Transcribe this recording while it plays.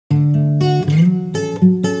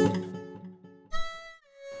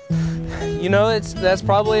You know, that's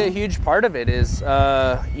probably a huge part of it is,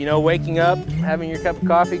 you know, waking up, having your cup of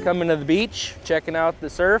coffee, coming to the beach, checking out the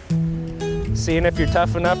surf, seeing if you're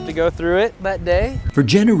tough enough to go through it that day. For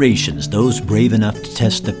generations, those brave enough to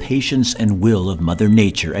test the patience and will of Mother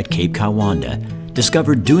Nature at Cape Kiwanda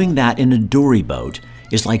discovered doing that in a dory boat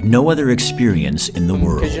is like no other experience in the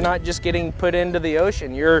world. Because you're not just getting put into the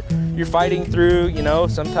ocean, you're fighting through, you know,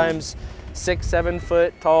 sometimes 6-7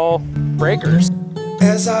 foot tall breakers.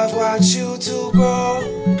 As I've watched you two grow.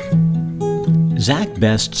 Zach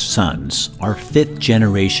Best's sons are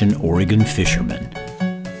fifth-generation Oregon fishermen.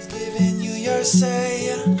 Giving you your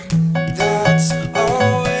say, that's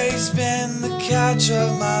always been the catch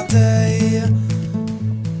of my day.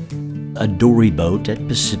 A dory boat at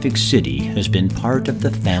Pacific City has been part of the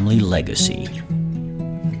family legacy.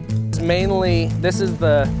 Mainly, this is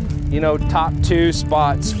the, you know, top 2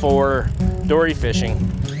 spots for dory fishing.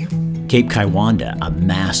 Cape Kiwanda, a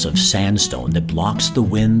mass of sandstone that blocks the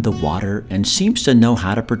wind, the water, and seems to know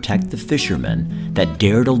how to protect the fishermen that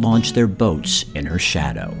dare to launch their boats in her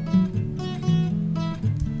shadow.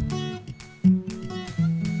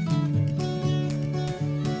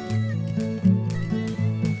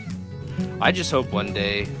 I just hope one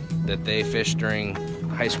day that they fish during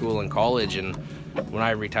high school and college, and when I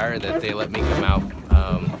retire that they let me come out.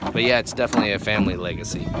 But yeah, it's definitely a family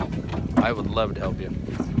legacy. I would love to help you.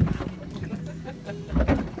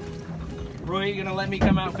 Roy, you gonna let me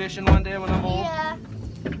come out fishing one day when I'm old? Yeah.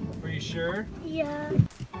 Are you sure? Yeah.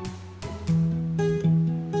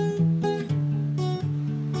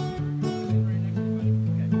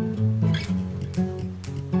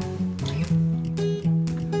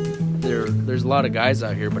 There's a lot of guys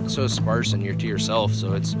out here, but it's so sparse and you're to yourself,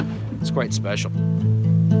 so it's quite special.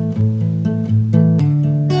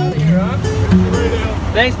 Out of here, huh?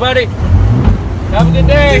 Thanks, buddy. Have a good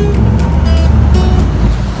day.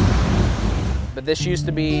 But this used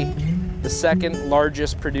to be the 2nd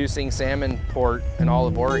largest producing salmon port in all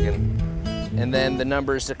of Oregon. And then the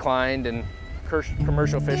numbers declined and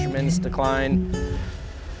commercial fishermen's declined.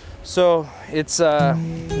 So it's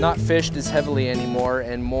not fished as heavily anymore,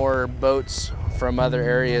 and more boats from other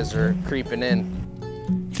areas are creeping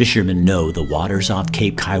in. Fishermen know the waters off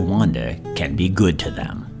Cape Kiwanda can be good to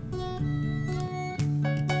them.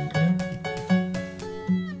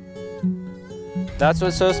 That's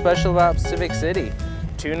what's so special about Pacific City.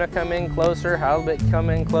 Tuna come in closer, halibut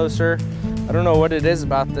come in closer. I don't know what it is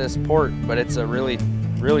about this port, but it's a really,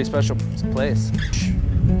 really special place.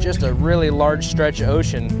 Just a really large stretch of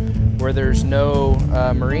ocean where there's no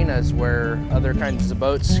marinas where other kinds of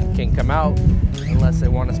boats can come out unless they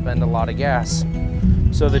want to spend a lot of gas.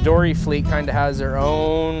 So the dory fleet kind of has their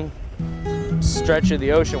own stretch of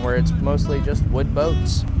the ocean where it's mostly just wood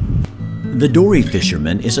boats. The dory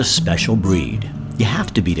fisherman is a special breed. You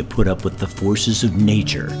have to be to put up with the forces of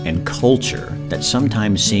nature and culture that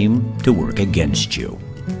sometimes seem to work against you.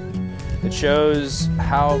 It shows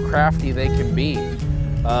how crafty they can be.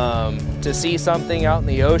 To see something out in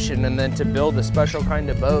the ocean and then to build a special kind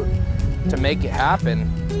of boat to make it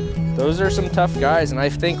happen, those are some tough guys, and I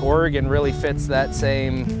think Oregon really fits that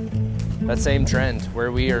same trend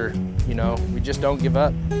where we are, you know, we just don't give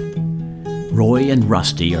up. Roy and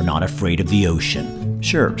Rusty are not afraid of the ocean.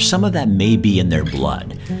 Sure, some of that may be in their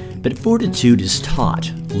blood, but fortitude is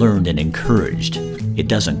taught, learned, and encouraged. It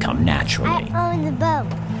doesn't come naturally. I own the boat.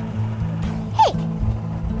 Hey,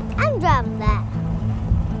 I'm driving that.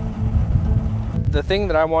 The thing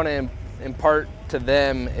that I want to impart to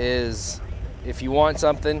them is if you want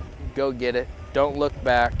something, go get it. Don't look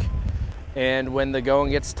back. And when the going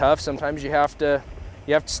gets tough, sometimes you have to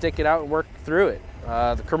stick it out and work through it.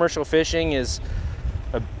 The commercial fishing is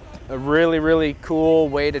a really, really cool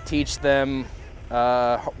way to teach them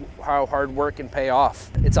how hard work can pay off.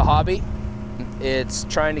 It's a hobby. It's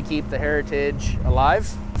trying to keep the heritage alive,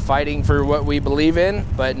 fighting for what we believe in,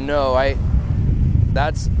 but no,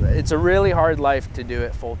 it's a really hard life to do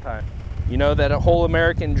it full time. You know, that a whole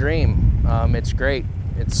American dream, it's great.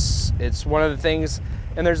 It's one of the things,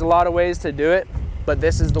 and there's a lot of ways to do it, but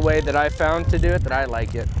this is the way that I found to do it that I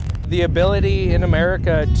like it. The ability in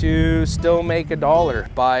America to still make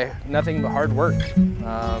 $1 by nothing but hard work.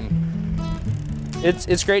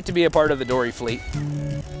 It's great to be a part of the dory fleet.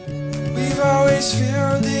 We've always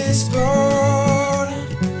filled this boat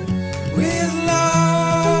with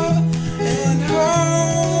love and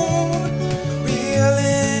hope,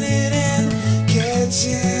 reeling it in,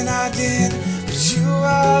 catching our din, but you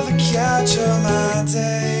are the catch of my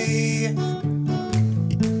day.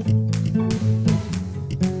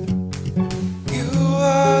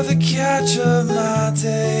 The catch of my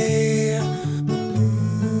day.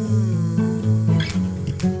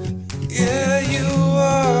 Yeah.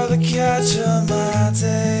 catch of my